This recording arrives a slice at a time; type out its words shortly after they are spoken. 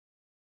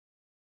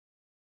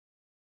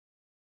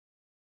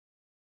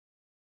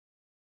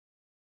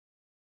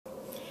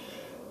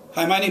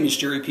Hi, my name is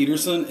Jerry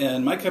Peterson,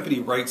 and my company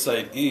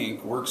RightSide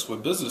Inc. works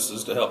with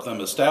businesses to help them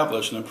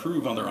establish and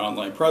improve on their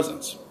online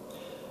presence.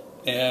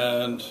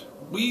 And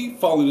we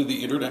fall into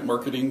the internet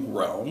marketing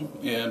realm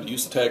and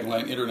use the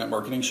tagline Internet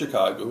Marketing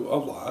Chicago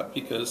a lot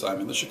because I'm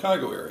in the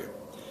Chicago area.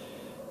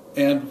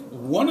 And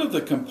one of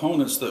the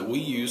components that we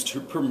use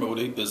to promote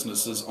a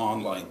business's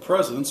online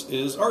presence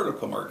is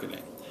article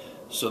marketing.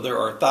 So there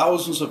are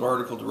thousands of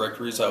article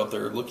directories out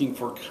there looking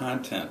for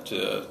content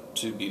to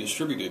be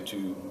distributed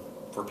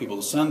for people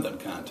to send them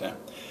content.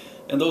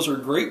 And those are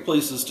great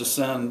places to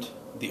send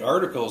the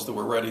articles that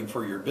we're writing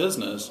for your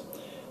business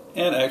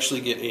and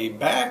actually get a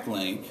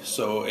backlink,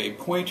 so a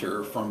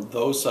pointer from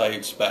those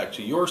sites back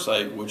to your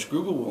site, which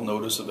Google will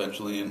notice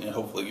eventually and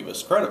hopefully give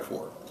us credit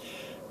for.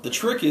 The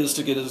trick is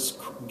to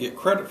get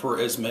credit for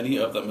as many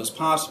of them as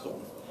possible.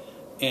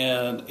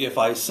 And if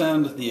I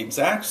send the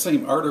exact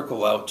same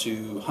article out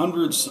to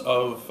hundreds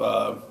of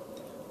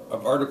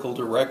article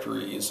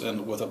directories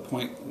and with a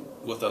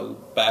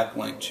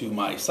backlink to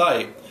my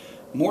site,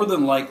 more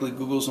than likely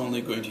Google's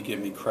only going to give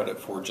me credit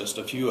for just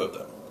a few of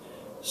them.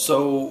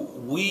 So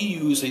we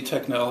use a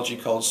technology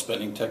called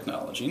spinning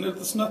technology, and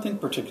it's nothing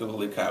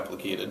particularly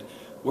complicated,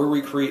 where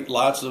we create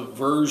lots of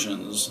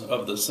versions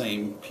of the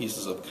same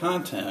pieces of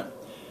content,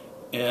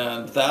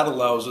 and that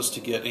allows us to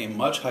get a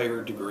much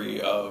higher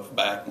degree of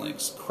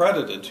backlinks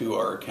credited to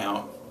our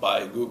account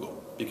by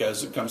Google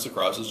because it comes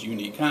across as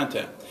unique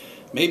content.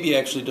 Maybe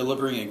actually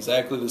delivering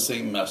exactly the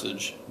same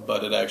message,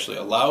 but it actually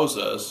allows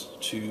us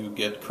to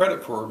get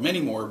credit for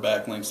many more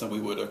backlinks than we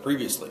would have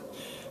previously.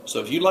 So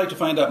if you'd like to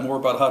find out more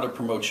about how to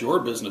promote your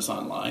business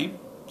online,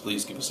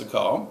 please give us a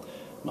call.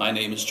 My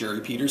name is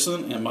Jerry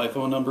Peterson, and my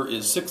phone number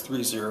is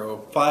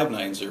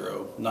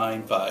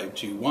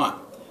 630-590-9521.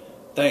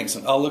 Thanks,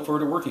 and I'll look forward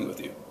to working with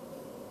you.